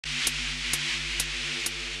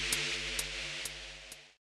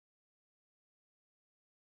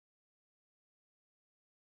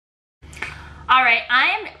All right,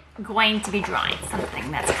 I'm going to be drawing something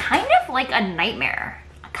that's kind of like a nightmare.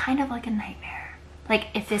 Kind of like a nightmare. Like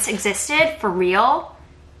if this existed for real,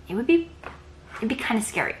 it'd be kind of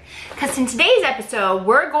scary. Because in today's episode,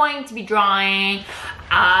 we're going to be drawing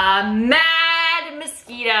a Mad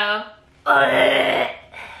Mosquito.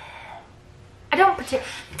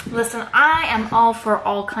 Listen, I am all for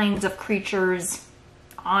all kinds of creatures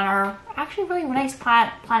on our actually really nice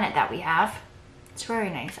planet that we have. It's very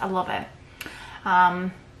nice. I love it.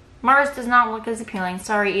 Mars does not look as appealing.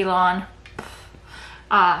 Sorry, Elon.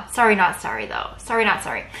 Sorry, not sorry though. Sorry, not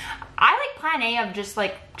sorry. I like plan A of just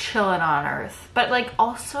like chilling on Earth, but like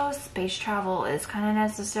also space travel is kind of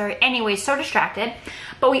necessary. Anyway, so distracted.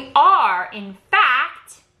 But we are, in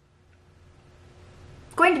fact,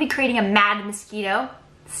 going to be creating a Mad Mosquito.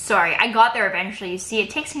 Sorry, I got there eventually. You see, it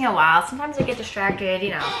takes me a while. Sometimes I get distracted, you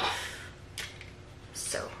know.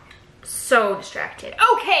 So distracted.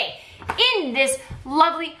 Okay, in this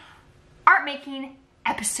lovely art making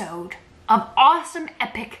episode of awesome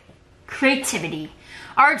epic creativity,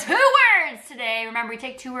 our 2 words today, remember we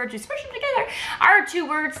take 2 words, we smush them together. Our 2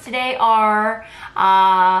 words today are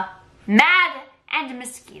Mad and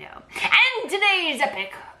Mosquito. And today's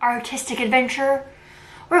epic artistic adventure,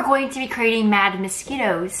 we're going to be creating Mad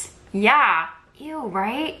Mosquitoes. Yeah, ew,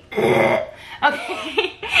 right?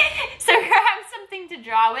 Okay, so grab something to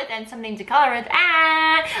draw with and something to color with,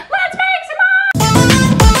 and let's make some more!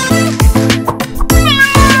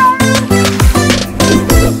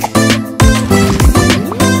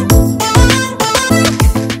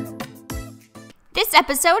 This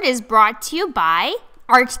episode is brought to you by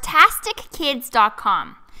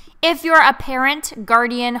ArtasticKids.com. If you're a parent,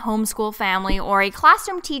 guardian, homeschool family, or a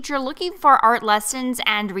classroom teacher looking for art lessons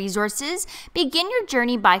and resources, begin your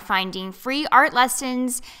journey by finding free art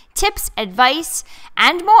lessons, tips, advice,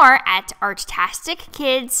 and more at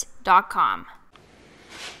ArtasticKids.com.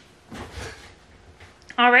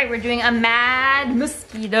 All right, we're doing a Mad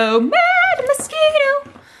Mosquito. Mad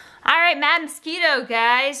Mosquito! All right, Mad Mosquito,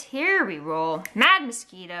 guys. Here we roll. Mad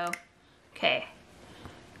Mosquito. Okay,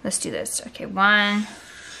 let's do this. Okay, 1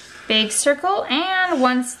 big circle and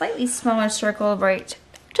 1 slightly smaller circle right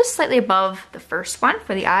just slightly above the first one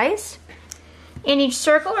for the eyes. In each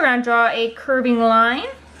circle, we're gonna draw a curving line.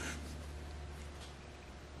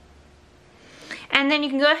 And then you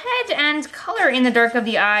can go ahead and color in the dark of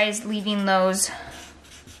the eyes, leaving those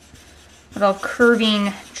little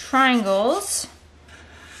curving triangles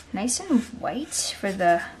nice and white for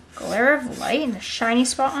the glare of light and the shiny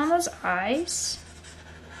spot on those eyes.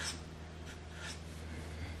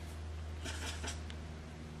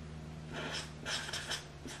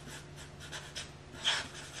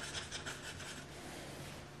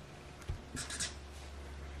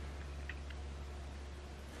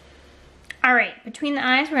 All right, between the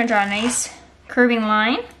eyes, we're gonna draw a nice curving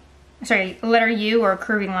line. Sorry, letter U or a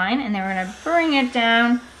curving line, and then we're gonna bring it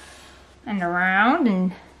down and around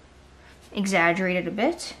and exaggerate it a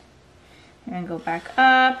bit. And then go back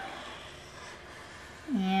up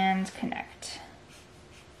and connect.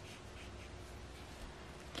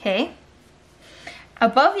 Okay.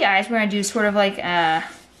 Above the eyes, we're gonna do sort of like a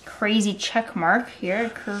crazy check mark here, a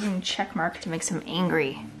curving check mark to make them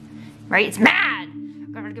angry. Right? It's mad!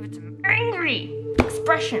 I'm gonna give it some angry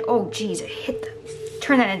expression. Oh geez, I hit that.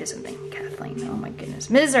 Turn that into something, Kathleen. Oh my goodness.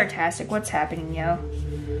 Ms. Artastic, what's happening, yo?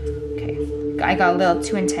 Okay, I got a little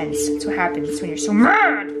too intense. That's what happens when you're so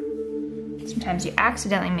mad. Sometimes you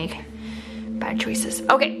accidentally make bad choices.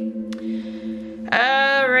 Okay.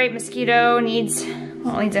 All right, Mosquito needs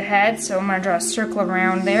a head, so I'm gonna draw a circle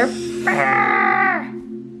around there. Then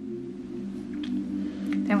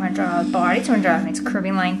I'm gonna draw a body, so I'm gonna draw a nice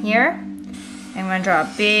curving line here. I'm gonna draw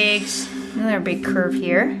a another big curve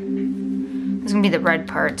here. This is gonna be the red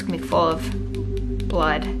part. It's gonna be full of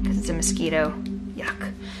blood because it's a mosquito.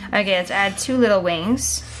 Yuck. Okay, let's add 2 little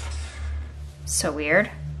wings. So weird,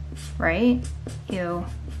 right? Ew.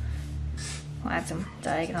 We'll add some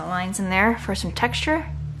diagonal lines in there for some texture.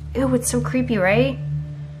 Ew, it's so creepy, right?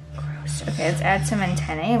 Gross. Okay, let's add some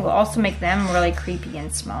antennae. We'll also make them really creepy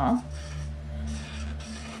and small.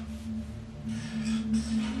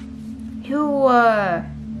 Ew,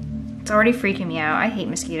 it's already freaking me out. I hate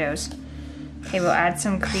mosquitoes. Okay, we'll add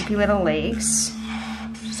some creepy little legs.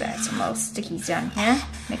 Just add some little stickies down here.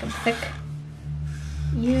 Make them thick.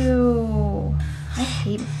 Ew.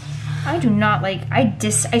 I do not like, I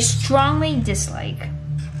strongly dislike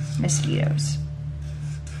mosquitoes.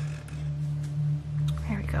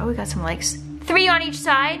 There we go, we got some legs. 3 on each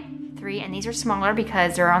side. 3, and these are smaller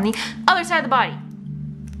because they're on the other side of the body.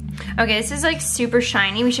 Okay, this is like super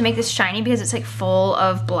shiny. We should make this shiny because it's like full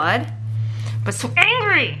of blood. But so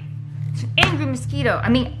angry! It's an angry mosquito. I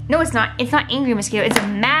mean, no, it's not. It's not angry mosquito. It's a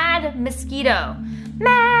mad mosquito.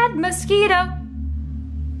 Mad mosquito.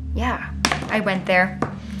 Yeah, I went there.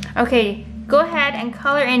 Okay, go ahead and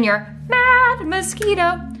color in your mad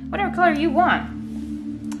mosquito. Whatever color you want.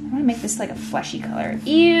 I want to make this like a fleshy color.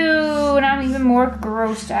 Ew, now I'm even more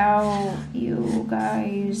grossed out. Ew,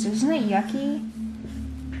 guys, isn't it yucky?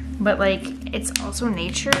 But like, it's also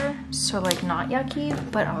nature, so like not yucky,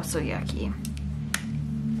 but also yucky.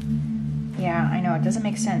 Yeah, I know, it doesn't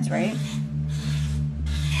make sense, right?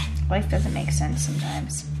 Life doesn't make sense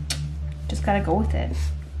sometimes. Just gotta go with it.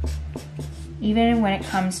 Even when it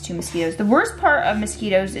comes to mosquitoes. The worst part of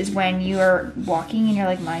mosquitoes is when you're walking and you're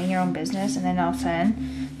like minding your own business and then all of a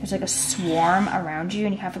sudden there's like a swarm around you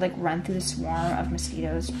and you have to like run through the swarm of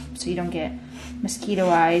mosquitoes so you don't get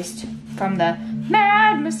mosquitoized from the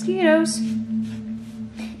mad mosquitoes.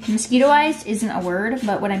 Mosquitoized isn't a word,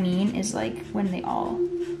 but what I mean is like when they all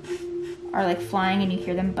are like flying and you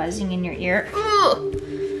hear them buzzing in your ear. Ugh.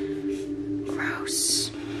 Gross.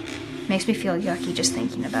 Makes me feel yucky just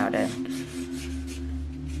thinking about it.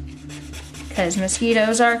 Because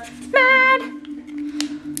mosquitoes are mad.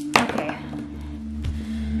 Okay.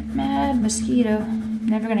 Mad mosquito.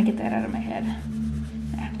 Never gonna get that out of my head.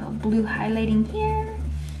 Add a little blue highlighting here.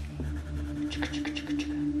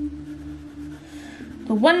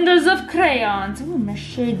 The wonders of crayons. Ooh, I'm gonna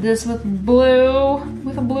shade this with blue.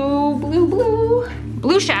 With a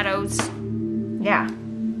blue shadows. Yeah.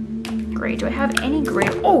 Gray. Do I have any gray?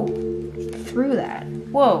 Oh! Through that.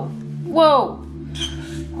 Whoa. Whoa.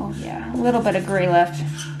 Oh yeah, a little bit of gray left.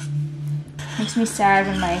 Makes me sad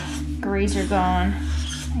when my grays are gone.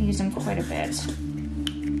 I use them quite a bit.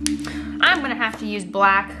 I'm gonna have to use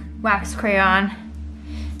black wax crayon.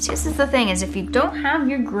 See, this is the thing, is if you don't have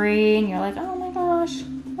your gray and you're like, oh my gosh,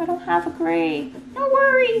 I don't have a gray. No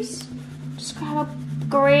worries. Just grab a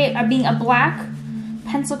gray, being a black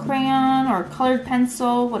pencil crayon or colored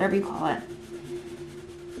pencil, whatever you call it.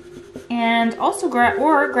 And also grab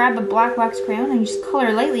a black wax crayon and just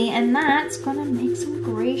color lightly, and that's gonna make some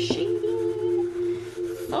gray shading.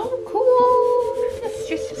 So cool.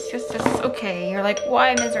 Yes. Okay, you're like,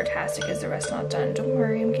 why Ms. Artastic is the rest not done? Don't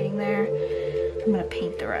worry, I'm getting there. I'm gonna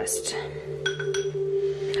paint the rest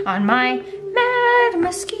on my mad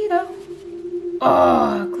mosquito.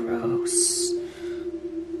 Oh, gross.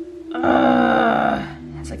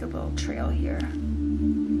 It's like a little trail here.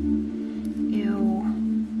 Ew.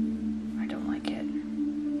 I don't like it.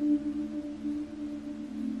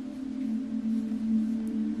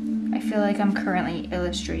 I feel like I'm currently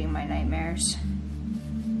illustrating my nightmares.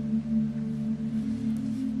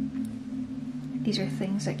 These are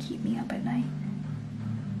things that keep me up at night.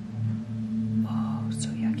 Oh, so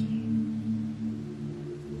yucky.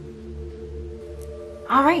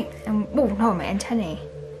 All right, and oh no, my antennae.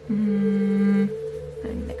 Let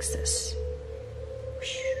me mix this.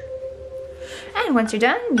 And once you're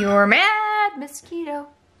done, your mad mosquito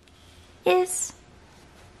is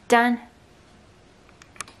done.